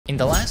In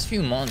the last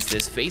few months,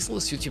 this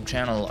faceless YouTube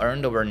channel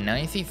earned over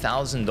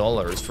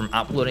 $90,000 from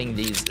uploading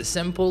these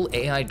simple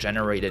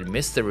AI-generated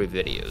mystery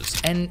videos.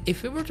 And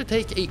if we were to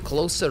take a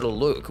closer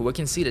look, we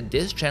can see that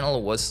this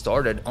channel was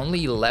started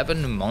only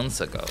 11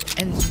 months ago.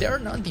 And they're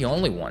not the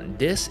only one.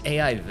 This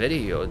AI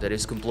video that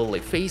is completely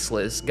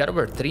faceless got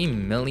over 3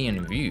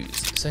 million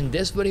views. So in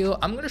this video,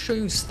 I'm going to show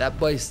you step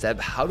by step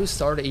how to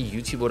start a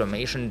YouTube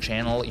automation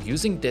channel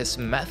using this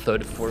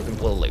method for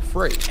completely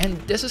free. And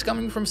this is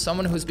coming from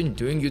someone who's been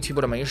doing YouTube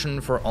automation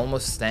for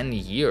almost 10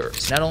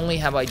 years. Not only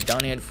have I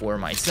done it for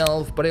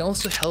myself, but I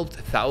also helped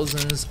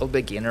thousands of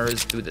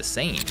beginners do the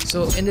same.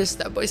 So in this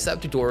step-by-step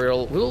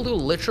tutorial, we will do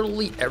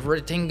literally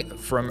everything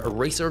from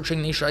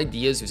researching niche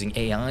ideas using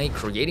AI,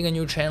 creating a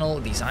new channel,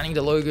 designing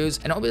the logos,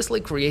 and obviously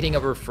creating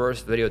our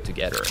first video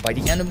together. By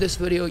the end of this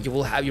video, you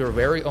will have your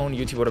very own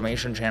YouTube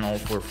automation channel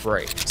for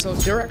free. So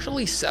there are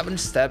actually 7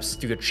 steps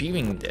to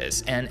achieving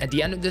this, and at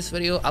the end of this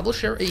video, I will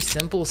share a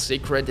simple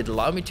secret that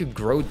allowed me to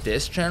grow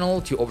this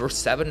channel to over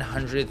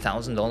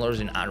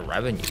 $700,000 in ad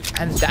revenue.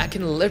 And that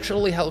can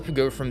literally help you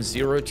go from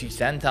 $0 to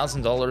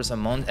 $10,000 a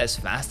month as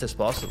fast as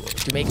possible.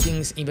 To make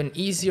things even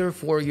easier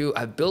for you,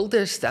 I built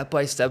this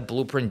step-by-step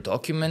blueprint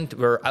document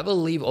where I will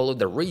leave all of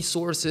the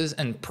resources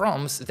and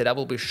prompts that I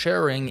will be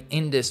sharing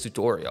in this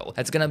tutorial.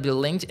 It's gonna be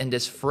linked in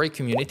this free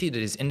community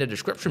that is in the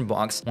description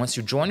box. Once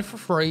you join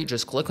for free,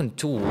 just click on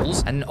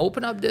tools and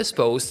open up this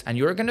post, and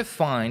you're gonna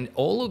find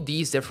all of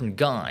these different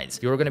guides.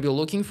 You're gonna be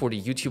looking for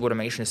the YouTube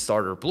automation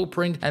starter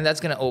blueprint, and that's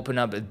gonna open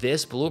up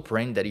this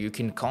blueprint that you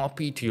can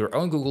copy to your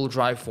own Google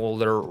Drive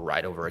folder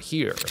right over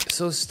here.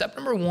 So step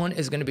number 1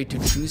 is going to be to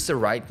choose the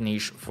right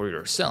niche for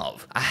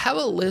yourself. I have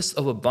a list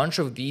of a bunch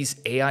of these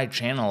AI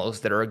channels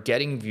that are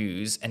getting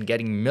views and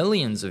getting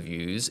millions of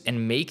views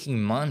and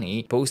making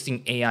money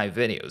posting AI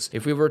videos.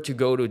 If we were to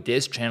go to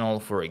this channel,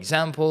 for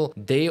example,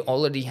 they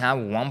already have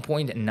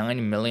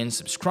 1.9 million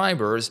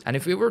subscribers, and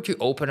if we were to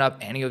open up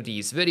any of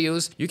these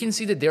videos, you can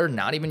see that they're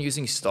not even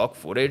using stock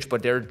footage,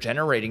 but they're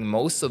generating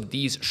most of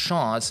these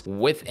shots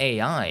with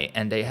AI,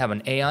 and they have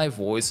an AI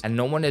voice, and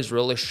no one is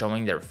really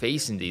showing their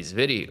face in these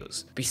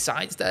videos.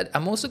 Besides that,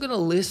 I'm also gonna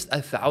list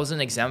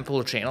 1,000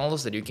 example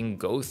channels that you can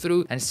go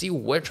through and see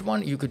which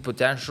one you could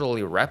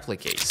potentially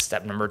replicate.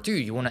 Step number 2,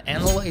 you wanna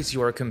analyze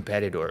your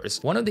competitors.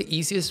 One of the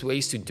easiest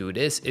ways to do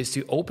this is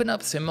to open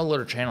up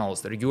similar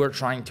channels that you are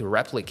trying to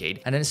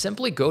replicate, and then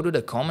simply go to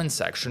the comment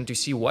section to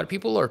see what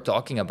people are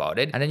talking about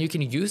it, and then you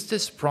can use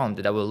this prompt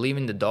that I will leave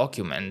in the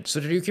document so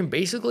that you can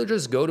basically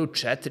just go to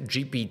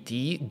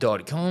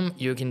chatgpt.com.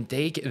 You can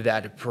take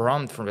that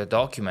prompt from the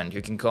document,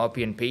 you can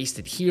copy and paste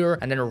it here,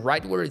 and then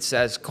right where it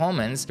says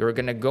comments, you're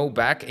gonna go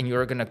back and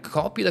you're gonna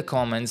copy the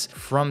comments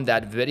from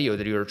that video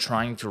that you're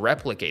trying to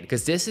replicate,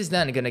 because this is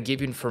then gonna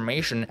give you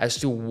information as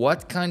to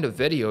what kind of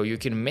video you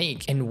can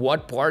make and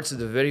what parts of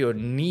the video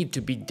need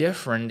to be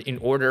different in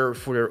order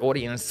for your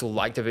audience to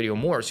like the video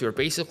more. So you're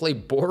basically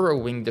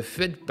borrowing the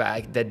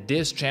feedback that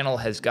this channel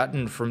has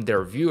gotten from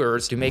their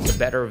viewers to make a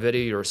better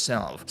video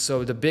yourself.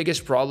 So the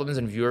biggest problems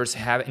and viewers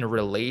have in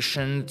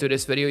relation to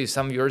this video is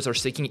some viewers are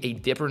seeking a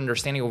deeper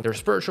understanding of their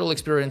spiritual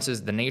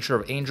experiences, the nature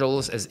of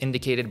angels as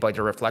indicated by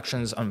the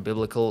reflections on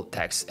biblical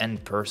texts,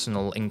 and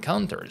personal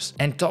encounters.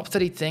 And top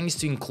 3 things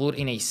to include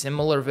in a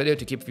similar video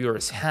to keep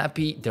viewers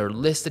happy, they're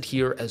listed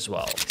here as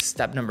well.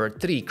 Step number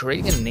 3,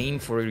 creating a name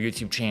for your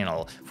YouTube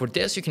channel. For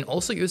this, you can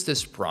also use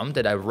this prompt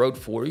that I wrote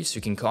for you, so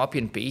you can copy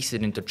and paste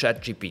it into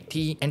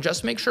ChatGPT, and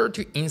just make sure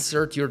to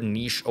insert your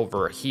niche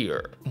over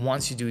here.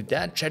 Once you do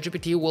that,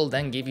 ChatGPT will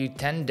then give you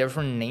 10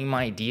 different name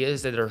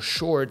ideas that are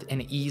short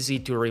and easy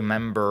to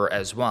remember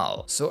as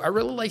well. So I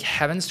really like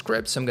Heaven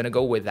Script, so I'm gonna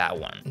go with that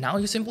one. Now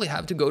you simply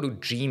have to go to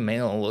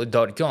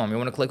gmail.com. You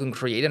wanna click on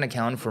create an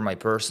account for my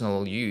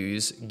personal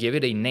use, give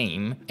it a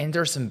name,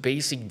 enter some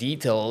basic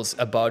details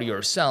about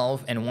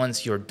yourself, and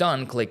once you're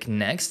done, click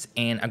next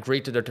and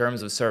agree to the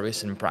terms of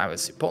service and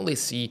privacy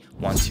policy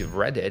once you've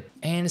read it,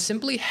 and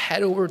simply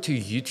head over to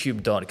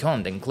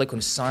youtube.com, then click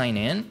on sign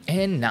in,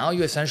 and now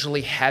you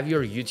essentially have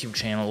your YouTube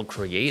channel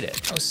created.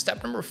 Now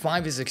step number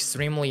 5 is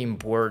extremely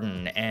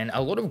important, and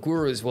a lot of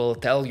gurus will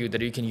tell you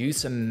that you can use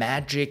some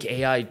magic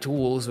AI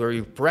tools where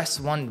you press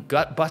one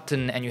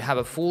button and you have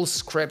a full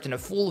script and a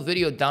full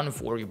video done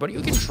for you, but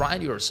you can try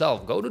it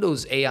yourself. Go to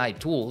those AI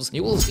tools,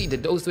 you will see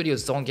that those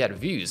videos don't get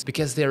views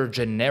because they're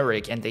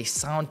generic and they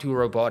sound too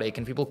robotic,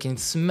 and people can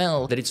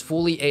smell that it's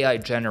fully AI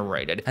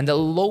generated. And the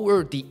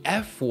lower the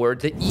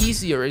effort, the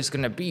easier it's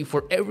gonna be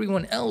for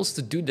everyone else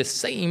to do the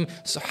same.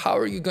 So how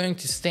are you going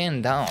to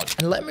stand out?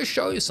 And let me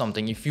show you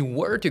something. If you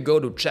were to go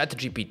to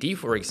ChatGPT,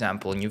 for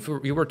example, and if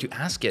you were to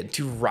ask it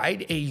to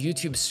write a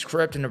YouTube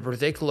script in a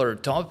particular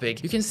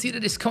topic, you can see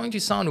that it's going to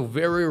sound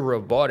very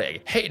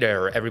robotic. Hey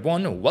there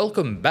everyone,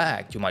 welcome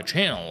back to my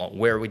channel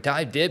where we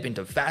dive deep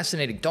into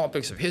fascinating fascinating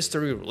topics of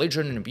history,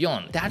 religion, and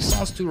beyond. That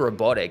sounds too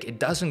robotic, it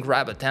doesn't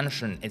grab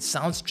attention, it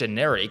sounds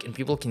generic, and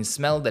people can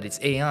smell that it's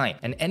AI.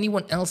 And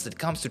anyone else that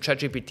comes to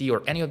ChatGPT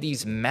or any of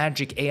these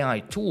magic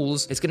AI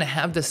tools is gonna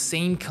have the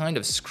same kind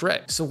of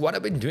script. So what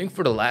I've been doing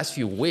for the last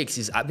few weeks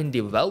is I've been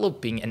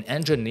developing and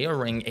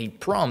engineering a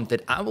prompt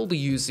that I will be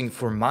using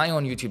for my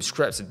own YouTube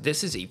scripts.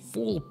 This is a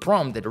full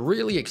prompt that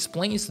really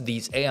explains to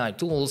these AI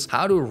tools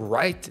how to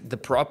write the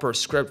proper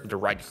script with the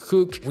right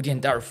hook, with the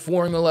entire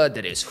formula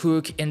that is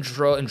hook,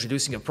 intro,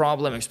 introducing a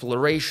problem,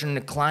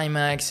 exploration,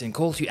 climax, and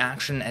call to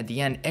action at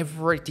the end.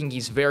 Everything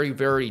is very,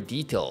 very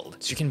detailed.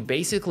 So you can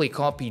basically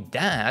copy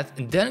that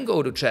and then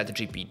go to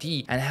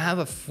ChatGPT and have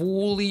a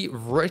fully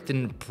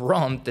written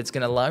prompt that's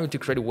gonna allow you to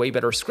create way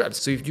better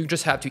scripts. So if you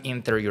just have to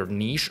enter your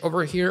niche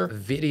over here,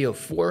 video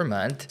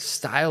format,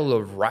 style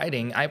of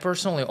writing, I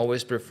personally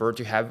always prefer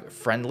to have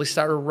friendly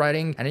style of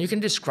writing, and then you can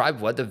describe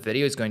what the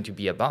video is going to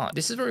be about.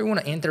 This is where you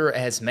want to enter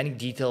as many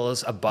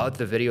details about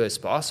the video as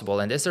possible,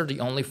 and these are the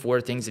only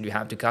 4 things that you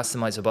have to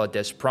customize about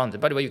this prompt.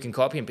 And by the way, you can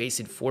copy and paste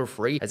it for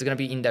free. It's gonna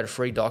be in that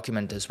free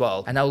document as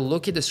well. And now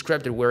look at the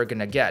script that we're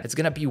gonna get. It's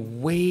gonna be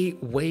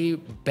way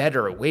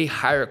better, way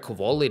higher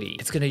quality.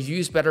 It's gonna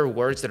use better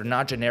words that are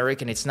not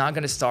generic, and it's not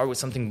gonna start with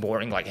something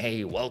boring like,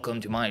 hey,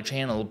 welcome to my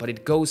channel, but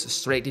it goes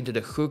straight into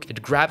the hook,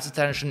 it grabs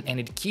attention, and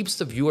it keeps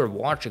the viewer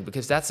watching,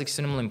 because that's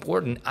extremely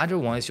important.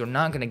 Otherwise, you're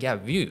not gonna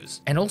get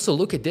views. And also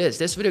look at this.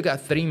 This video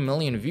got 3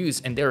 million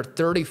views and they're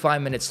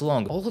 35 minutes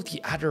long. All of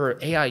the other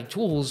AI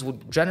tools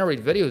would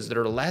generate videos that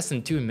are less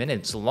than 2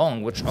 minutes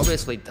long, which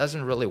obviously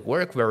doesn't really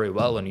work very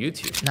well on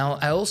YouTube. Now,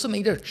 I also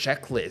made a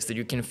checklist that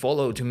you can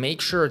follow to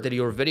make sure that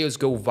your videos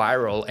go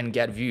viral and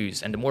get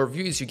views. And the more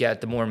views you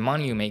get, the more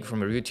money you make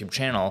from your YouTube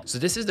channel. So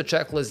this is the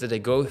checklist that I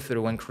go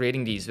through when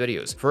creating these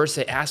videos. First,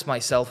 I ask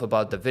myself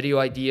about the video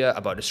idea,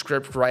 about the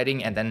script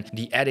writing, and then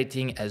the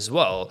editing as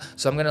well.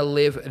 So I'm gonna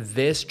leave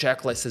this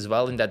checklist as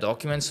well in that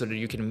document so that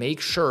you can make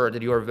sure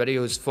that your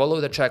videos follow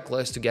the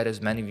checklist to get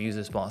as many views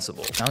as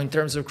possible. Now, in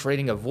terms of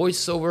creating a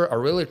voiceover, a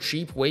really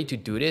cheap way to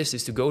do this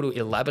is to go to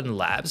 11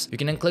 Labs. You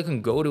can then click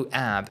on go to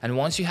app, and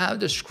once you have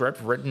the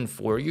script written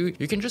for you,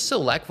 you can just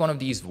select one of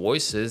these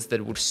voices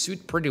that would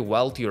suit pretty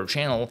well to your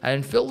channel,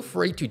 and feel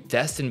free to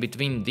test in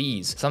between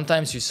these.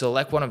 Sometimes you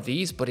select one of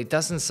these, but it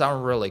doesn't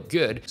sound really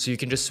good, so you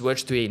can just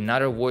switch to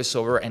another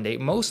voiceover, and they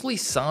mostly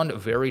sound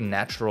very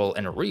natural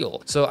and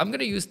real. So I'm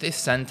gonna use this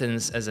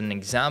sentence as an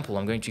example.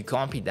 I'm going to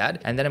copy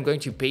that, and then I'm going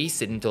to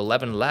paste it into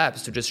 11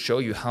 Labs to just show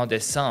you how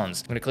this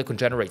sounds. I'm gonna click on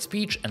generate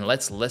speech, and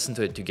let's listen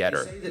to it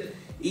together. Say that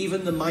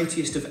even the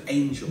mightiest of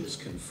angels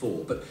can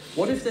fall, but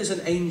what if there's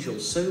an angel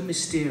so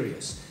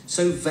mysterious,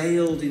 so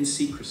veiled in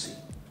secrecy,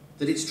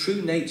 that its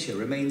true nature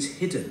remains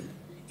hidden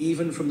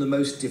even from the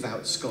most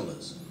devout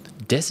scholars?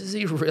 This is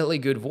a really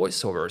good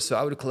voiceover, so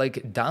I would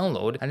click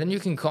download, and then you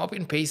can copy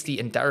and paste the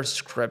entire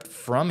script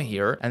from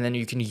here, and then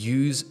you can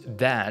use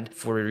that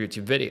for your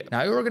YouTube video.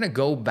 Now you're gonna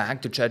go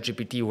back to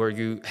ChatGPT where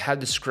you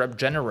had the script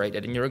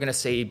generated, and you're gonna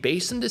say,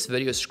 based on this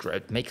video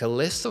script, make a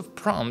list of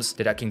prompts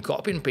that I can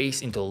copy and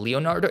paste into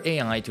Leonardo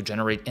AI to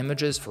generate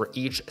images for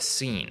each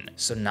scene.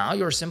 So now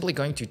you're simply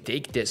going to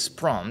take this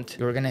prompt,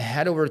 you're gonna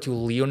head over to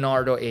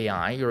Leonardo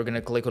AI, you're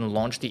gonna click on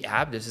launch the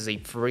app. This is a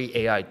free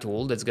AI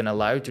tool that's gonna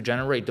allow you to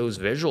generate those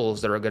visuals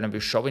that are going to be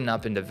showing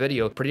up in the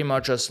video, pretty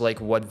much just like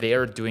what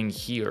they're doing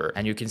here.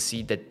 And you can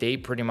see that they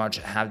pretty much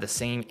have the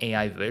same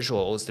AI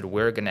visuals that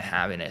we're going to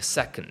have in a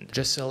second.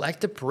 Just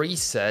select the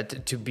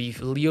preset to be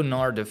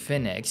Leonardo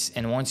Phoenix,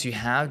 and once you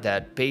have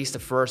that, paste the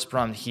first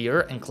prompt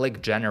here and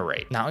click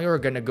generate. Now you're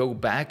going to go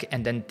back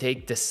and then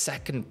take the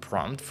second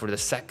prompt for the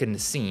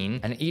second scene,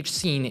 and each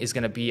scene is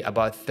going to be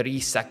about 3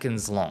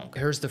 seconds long.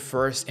 Here's the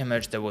first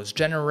image that was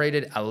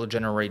generated. I will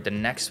generate the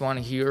next one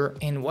here.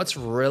 And what's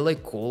really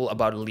cool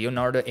about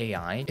Leonardo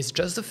AI is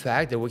just the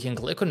fact that we can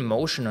click on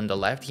motion on the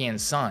left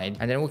hand side,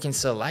 and then we can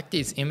select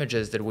these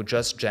images that we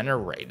just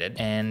generated,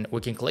 and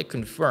we can click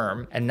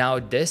confirm, and now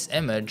this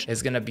image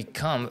is gonna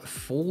become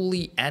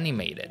fully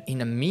animated. In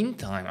the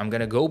meantime, I'm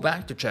gonna go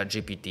back to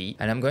ChatGPT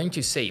and I'm going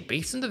to say,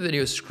 based on the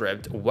video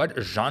script, what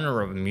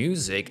genre of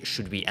music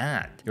should we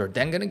add? You're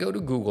then gonna go to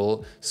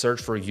Google,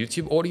 search for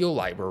YouTube audio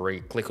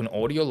library, click on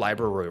audio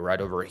library right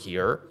over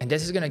here, and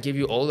this is gonna give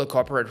you all the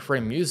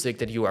copyright-free music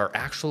that you are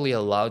actually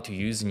allowed to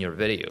use in your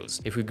videos.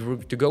 If we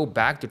to go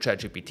back to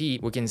ChatGPT,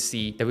 we can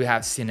see that we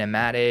have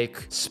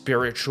cinematic,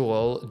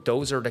 spiritual.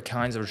 Those are the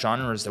kinds of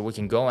genres that we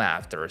can go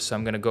after. So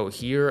I'm gonna go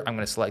here, I'm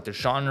gonna select the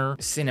genre,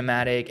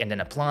 cinematic, and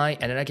then apply,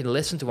 and then I can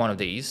listen to one of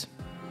these.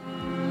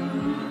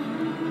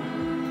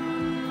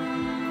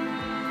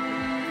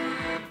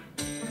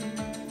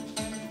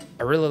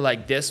 I really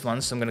like this one,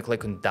 so I'm gonna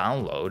click on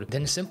download.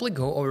 Then simply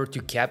go over to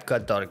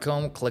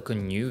CapCut.com, click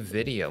on new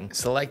video,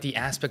 select the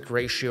aspect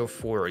ratio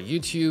for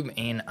YouTube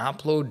and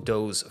upload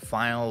those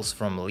files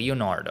from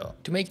Leonardo.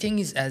 To make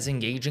things as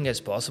engaging as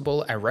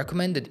possible, I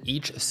recommend that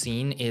each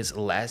scene is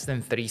less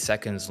than 30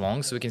 seconds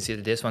long, so we can see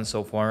that this one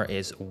so far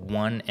is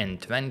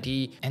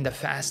 1:20, and the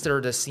faster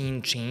the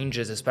scene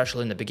changes,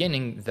 especially in the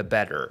beginning, the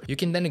better. You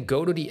can then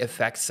go to the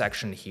effects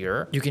section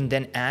here. You can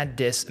then add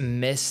this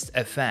mist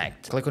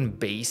effect. Click on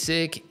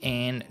basic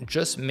and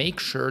just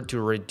make sure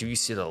to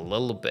reduce it a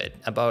little bit,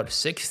 about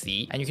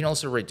 60, and you can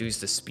also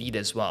reduce the speed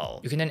as well.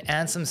 You can then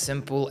add some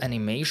simple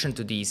animation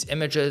to these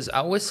images. I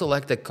always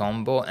select a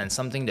combo and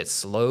something that's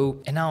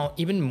slow. And now,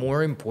 even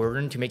more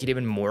important, to make it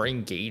even more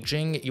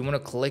engaging, you want to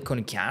click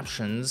on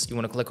captions, you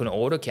want to click on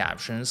auto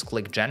captions,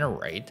 click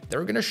generate.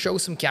 They're going to show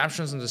some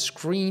captions on the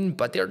screen,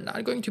 but they're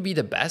not going to be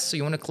the best, so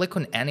you want to click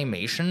on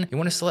animation. You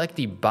want to select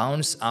the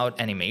bounce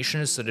out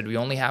animation so that we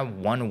only have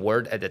one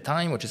word at a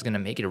time, which is going to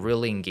make it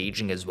really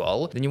engaging as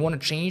well. Then you want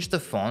to change the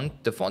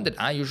font. The font that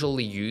I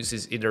usually use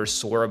is either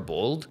Sora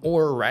Bold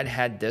or Red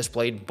Hat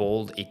Displayed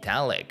Bold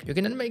Italic. You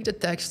can then make the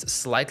text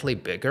slightly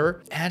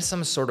bigger, add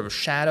some sort of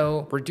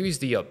shadow, reduce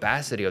the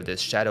opacity of this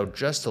shadow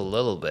just a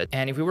little bit.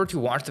 And if we were to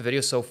watch the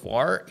video so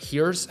far,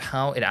 here's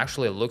how it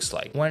actually looks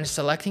like. When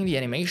selecting the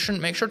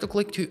animation, make sure to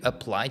click to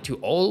apply to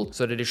all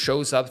so that it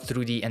shows up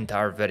through the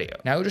entire video.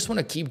 Now you just want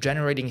to keep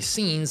generating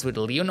scenes with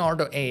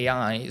Leonardo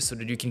AI so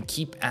that you can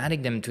keep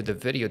adding them to the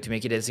video to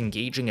make it as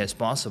engaging as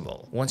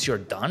possible. Once you're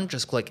done,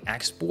 just click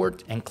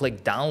export and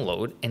click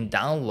download, and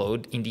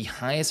download in the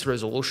highest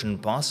resolution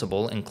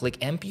possible and click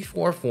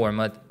MP4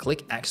 format,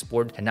 click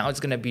export, and now it's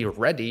gonna be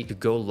ready to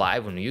go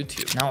live on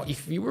YouTube. Now,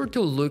 if you were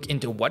to look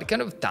into what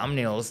kind of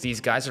thumbnails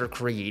these guys are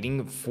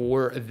creating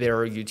for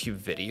their YouTube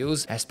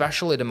videos,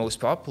 especially the most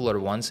popular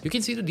ones, you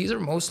can see that these are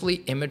mostly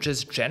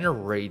images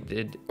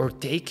generated or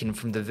taken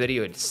from the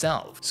video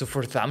itself. So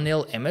for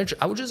thumbnail image,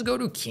 I would just go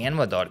to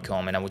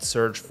canva.com and I would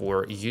search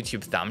for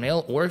YouTube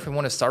thumbnail, or if I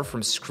want to start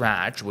from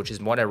scratch, which is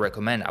what I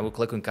recommend, I would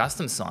click on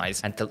custom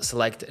size and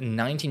select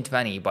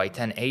 1920 by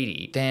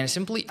 1080. Then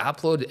simply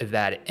upload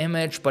that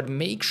image, but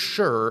make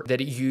sure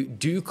that you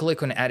do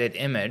click on edit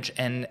image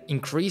and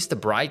increase the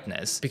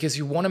brightness, because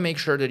you want to make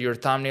sure that your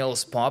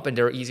thumbnails pop and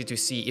they're easy to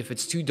see. If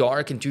it's too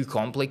dark and too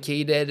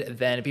complicated,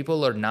 then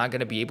people are not going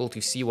to be able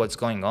to see what's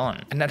going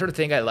on. Another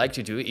thing I like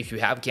to do if you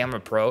have Camera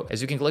Pro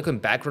is you can click on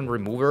background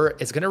remover.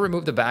 It's going to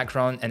remove the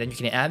background and then you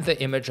can add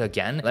the image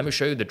again. Let me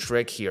show you the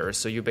trick here.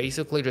 So you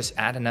basically just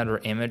add another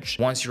image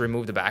once you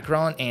remove the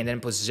background and then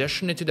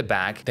position it to the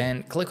back.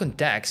 Then click on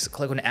text,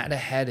 click on add a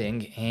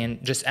heading,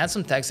 and just add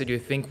some text that you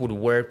think would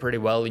work pretty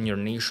well in your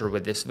niche or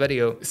with this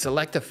video.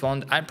 Select a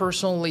font. I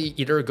personally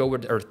either go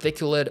with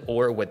Articulate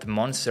or with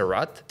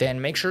Montserrat.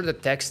 Then make sure the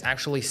text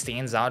actually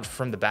stands out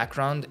from the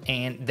background,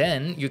 and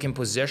then you can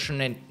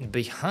position it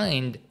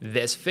behind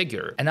this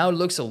figure. And now it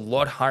looks a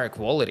lot higher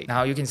quality.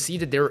 Now you can see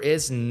that there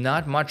is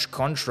not much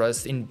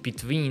contrast in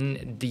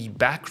between the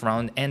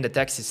background and the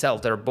text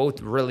itself. They're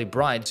both really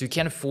bright, so you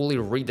can't fully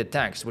read the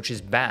text, which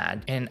is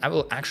bad. And I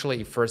will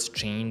actually first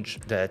change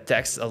the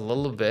text a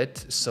little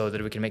bit so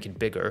that we can make it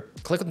bigger.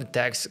 Click on the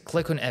text,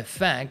 click on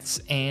effects,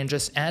 and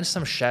just add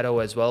some shadow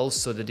as well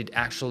so that it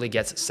actually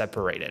gets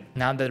separated.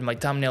 Now that my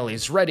thumbnail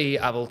is ready,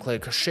 I will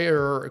click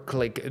share,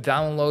 click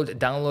download,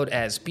 download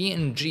as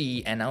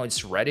PNG, and now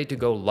it's ready to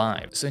go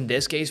live. So in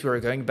this case, we're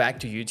going back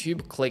to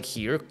YouTube, click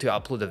here to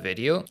upload a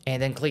video,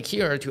 and then click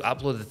here to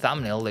upload the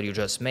thumbnail that you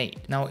just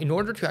made. Now, in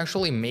order to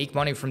actually make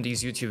money from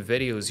these YouTube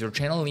videos, your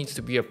channel needs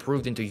to be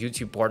approved into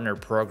YouTube Partner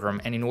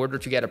Program, and in order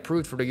to get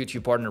approved for the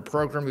YouTube Partner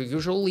Program, you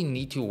usually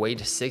need to wait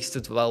 6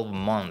 to 12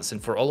 months,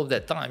 and for all of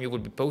that time, you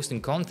would be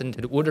posting content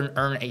that wouldn't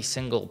earn a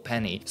single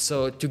penny.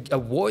 So to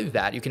avoid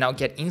that, you can now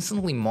get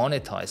instantly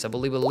monetized. I will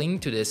leave a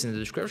link to this in the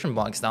description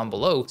box down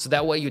below, so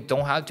that way you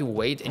don't have to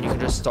wait and you can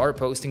just start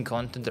posting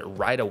content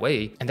right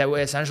away, and that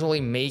way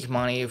essentially make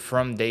money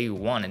from day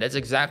one. And that's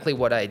exactly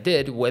what I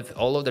did with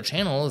all of the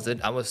channels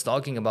that I was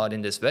talking about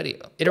in this video.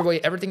 Either way,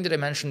 everything that I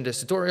mentioned in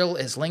this tutorial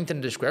is linked in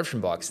the description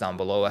box down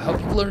below. I hope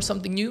you learned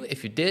something new.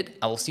 If you did,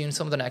 I will see you in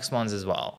some of the next ones as well.